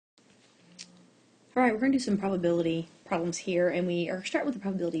All right, we're going to do some probability problems here, and we are starting with the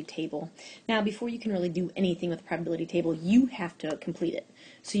probability table. Now, before you can really do anything with the probability table, you have to complete it.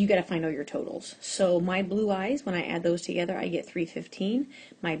 So you got to find all your totals. So my blue eyes, when I add those together, I get 315.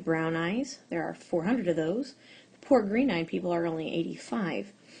 My brown eyes, there are 400 of those. The poor green-eyed people are only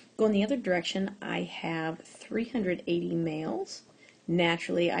 85. Going the other direction, I have 380 males.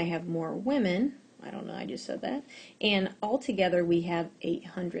 Naturally, I have more women. I don't know, I just said that. And altogether we have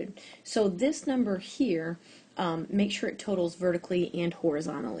 800. So this number here, make sure it totals vertically and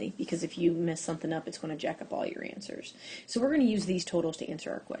horizontally, because if you mess something up, it's going to jack up all your answers. So we're going to use these totals to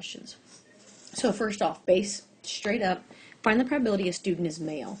answer our questions. So first off, base straight up, find the probability a student is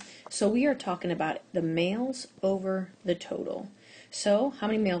male. So we are talking about the males over the total. So how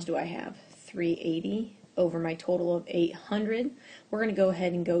many males do I have? 380 over my total of 800. We're going to go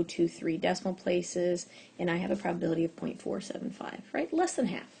ahead and go to 3 decimal places, and I have a probability of 0.475, right? Less than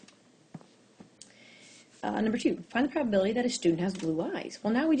half. Number 2, find the probability that a student has blue eyes.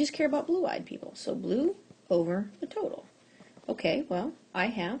 Well, now we just care about blue-eyed people. So blue over the total. Okay, well, I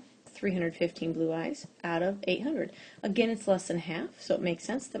have 315 blue eyes out of 800. Again, it's less than half, so it makes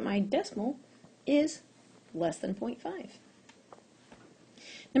sense that my decimal is less than 0.5.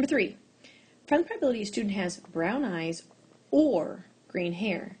 Number 3, find the probability a student has brown eyes or green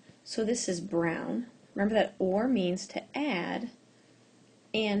hair. So this is brown. Remember that or means to add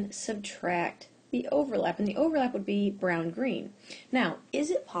and subtract the overlap, and the overlap would be brown-green. Now, is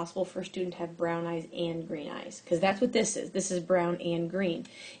it possible for a student to have brown eyes and green eyes? Because that's what this is. This is brown and green.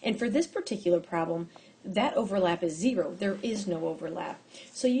 And for this particular problem, that overlap is 0. There is no overlap.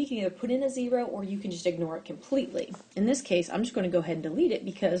 So you can either put in a 0 or you can just ignore it completely. In this case, I'm just going to go ahead and delete it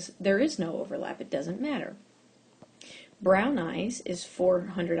because there is no overlap. It doesn't matter. Brown eyes is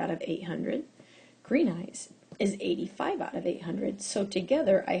 400 out of 800. Green eyes is 85 out of 800. So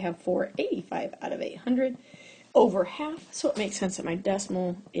together I have 485 out of 800 over half. So it makes sense that my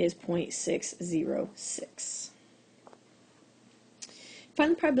decimal is 0.606.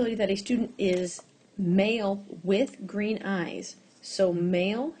 Find the probability that a student is male with green eyes. So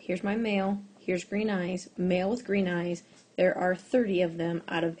male, here's my male, here's green eyes, male with green eyes. There are 30 of them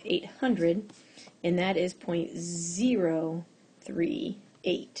out of 800, and that is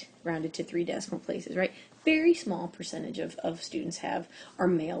 0.038, rounded to 3 decimal places, right? Very small percentage of students are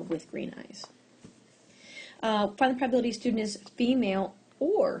male with green eyes. Find the probability a student is female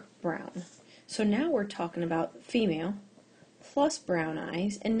or brown. So now we're talking about female plus brown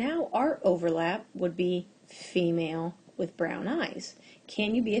eyes, and now our overlap would be female with brown eyes.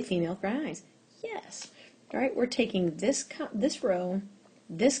 Can you be a female with brown eyes? Yes. All right, we're taking this row,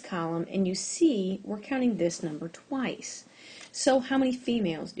 this column, and you see we're counting this number twice. So how many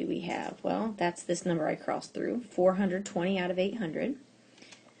females do we have? Well, that's this number I crossed through, 420 out of 800,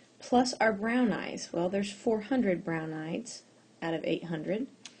 plus our brown eyes. Well, there's 400 brown eyes out of 800.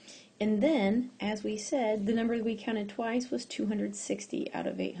 And then, as we said, the number we counted twice was 260 out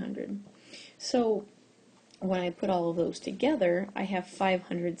of 800. So when I put all of those together, I have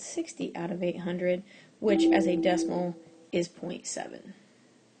 560 out of 800, which as a decimal is 0.7.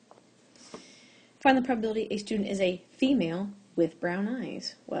 Find the probability a student is a female with brown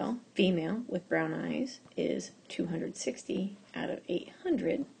eyes. Well, female with brown eyes is 260 out of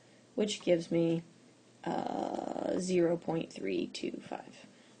 800, which gives me 0.325.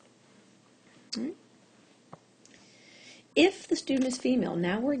 Right. If the student is female,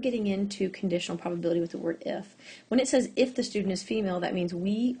 now we're getting into conditional probability with the word if. When it says if the student is female, that means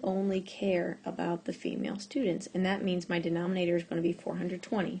we only care about the female students, and that means my denominator is going to be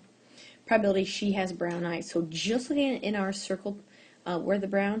 420. Probability she has brown eyes. So just looking in our circle, where the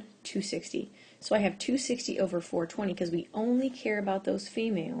brown, 260. So I have 260 over 420 because we only care about those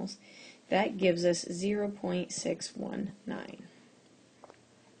females. That gives us 0.619.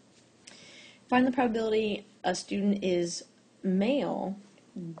 Find the probability a student is male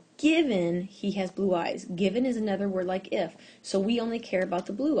given he has blue eyes. Given is another word like if. So we only care about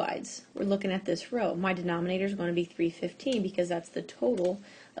the blue eyes. We're looking at this row. My denominator is going to be 315 because that's the total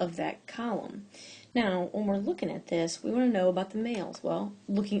of that column. Now, when we're looking at this, we want to know about the males. Well,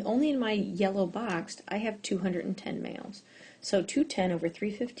 looking only in my yellow box, I have 210 males. So 210 over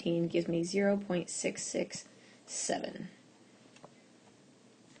 315 gives me 0.667.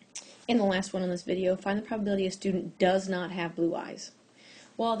 And the last one on this video, find the probability a student does not have blue eyes.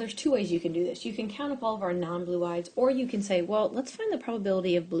 Well, there's 2 ways you can do this. You can count up all of our non-blue eyes, or you can say, well, let's find the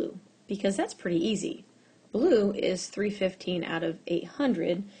probability of blue, because that's pretty easy. Blue is 315 out of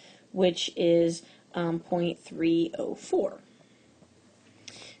 800, which is 0.304.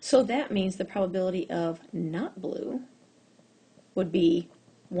 So that means the probability of not blue would be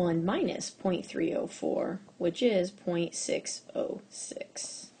 1 minus 0.304, which is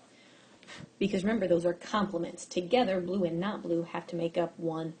 0.606. Because remember, those are complements. Together, blue and not blue have to make up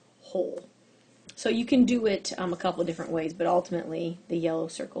one whole. So you can do it a couple of different ways, but ultimately the yellow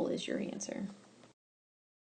circle is your answer.